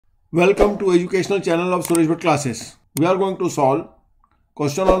Welcome to educational channel of Suresh Bhatt classes. We are going to solve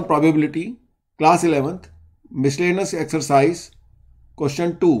question on probability, class 11th, miscellaneous exercise,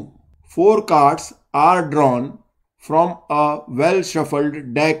 question 2. 4 cards are drawn from a well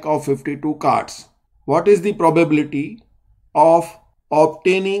shuffled deck of 52 cards. What is the probability of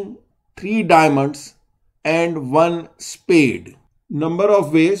obtaining 3 diamonds and 1 spade? Number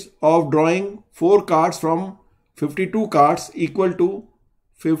of ways of drawing 4 cards from 52 cards equal to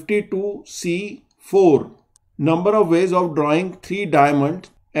 52C4. Number of ways of drawing 3 diamonds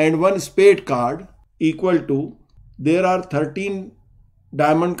and 1 spade card equal to, there are 13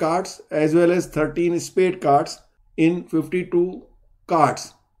 diamond cards as well as 13 spade cards in 52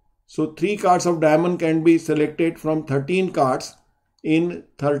 cards. So 3 cards of diamond can be selected from 13 cards in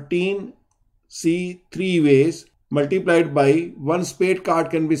 13C3 ways, multiplied by 1 spade card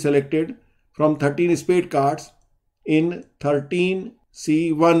can be selected from 13 spade cards in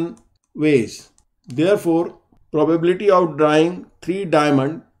 13C1 ways. Therefore, probability of drawing 3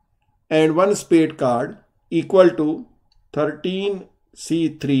 diamond and 1 spade card equal to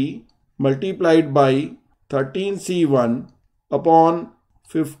 13C3 multiplied by 13C1 upon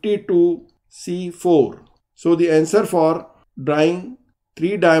 52C4. So the answer for drawing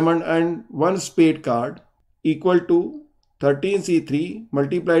 3 diamond and 1 spade card equal to 13C3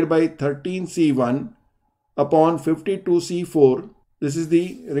 multiplied by 13C1 upon 52C4. This is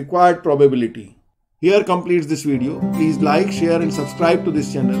the required probability. Here completes this video. Please like, share and subscribe to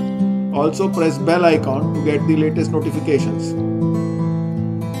this channel. Also press bell icon to get the latest notifications.